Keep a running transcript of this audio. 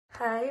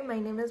Hi, my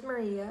name is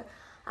Maria.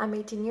 I'm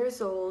 18 years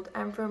old.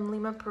 I'm from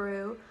Lima,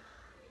 Peru.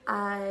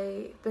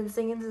 I've been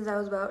singing since I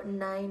was about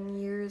 9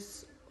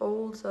 years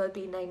old, so it'd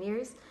be 9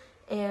 years.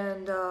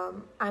 And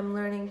I'm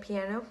learning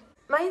piano.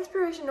 My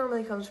inspiration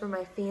normally comes from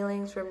my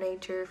feelings, from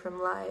nature,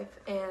 from life,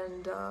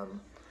 and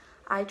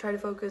I try to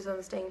focus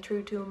on staying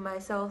true to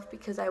myself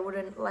because I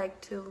wouldn't like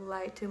to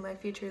lie to my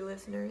future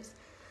listeners.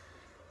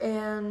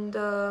 And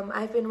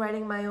I've been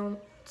writing my own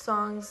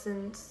songs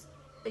since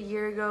a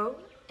year ago,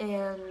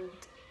 and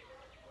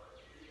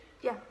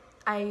yeah,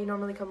 I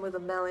normally come up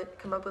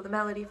with a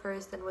melody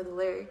first, then with the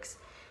lyrics,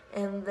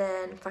 and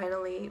then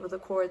finally with the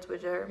chords,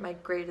 which are my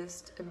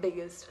greatest and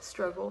biggest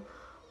struggle.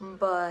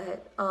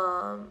 But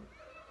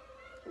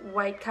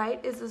White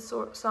Kite is the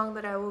song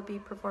that I will be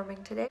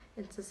performing today.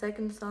 It's the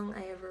second song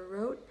I ever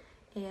wrote,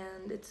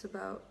 and it's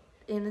about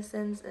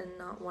innocence and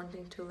not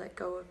wanting to let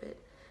go of it.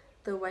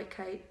 The white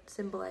kite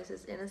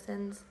symbolizes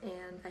innocence,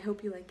 and I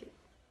hope you like it.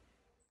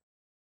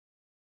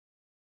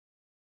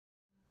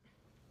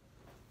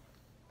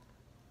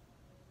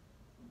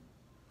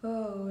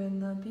 Oh,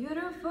 in the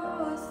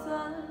beautiful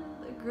sun,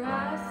 the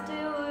grass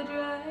still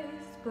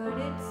dries, but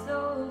it's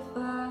so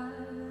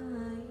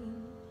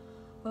fine.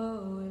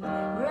 Oh, if they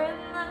were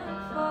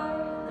not far,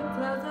 the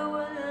clouds that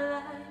would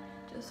lie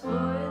just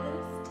for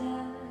this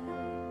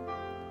time.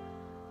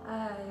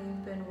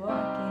 I've been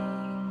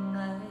walking,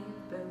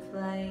 I've been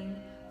flying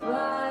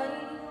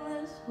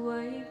this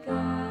white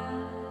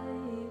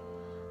kite.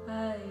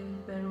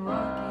 I've been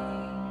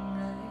walking,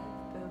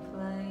 I've been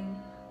flying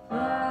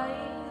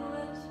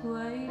this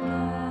white kite.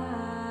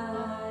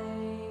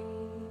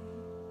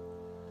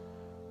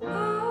 Oh,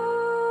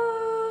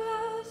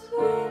 how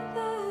sweet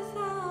the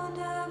sound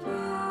of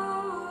you.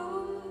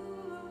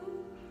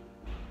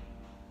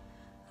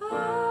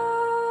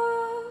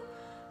 Oh,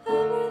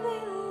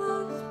 everything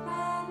looks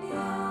brand new.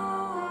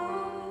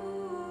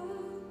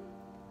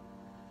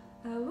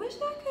 I wish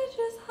I could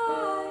just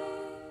hide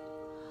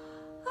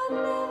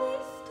under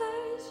these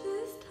stars,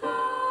 just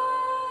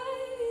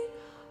hide,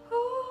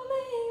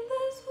 holding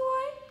this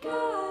white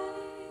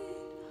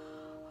kite,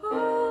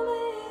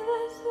 holding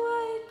this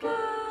white kite.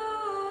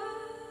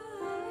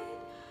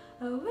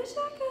 I wish I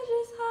could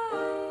just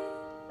hide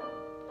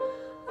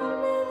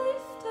under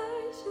these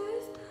stars,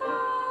 just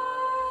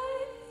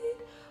hide,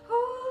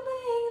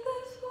 holding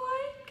this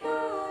white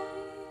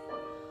kite,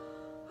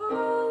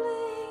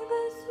 holding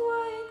this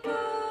white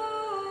kite.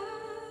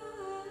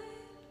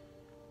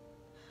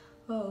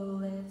 Oh,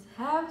 let's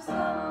have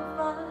some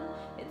fun.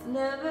 It's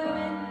never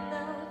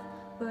enough,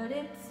 but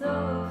it's so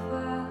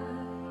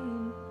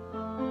fine.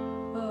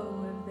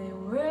 Oh, if they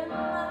were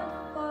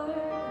not far,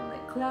 and the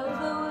clouds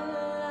that would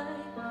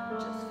align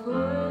just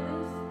for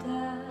this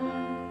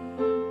time.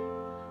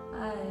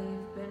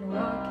 I've been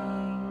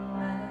walking,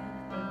 I've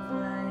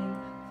been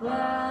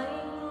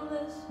flying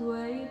this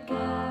white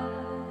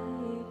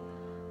kite.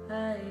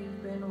 I've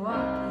been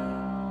walking,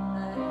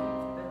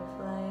 I've been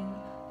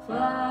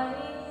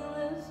flying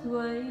this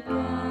white kite.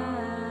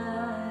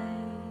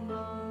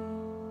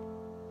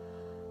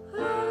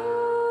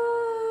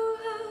 Oh,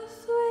 how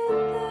sweet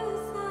the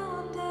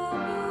sound of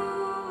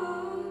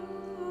you.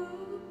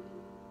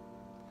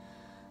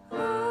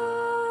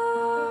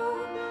 Oh,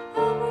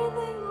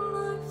 everything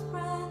looks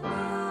brand new.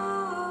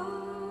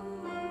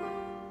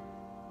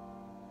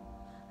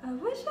 I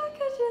wish I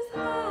could just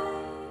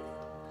hide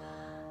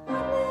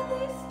under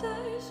these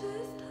stars,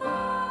 just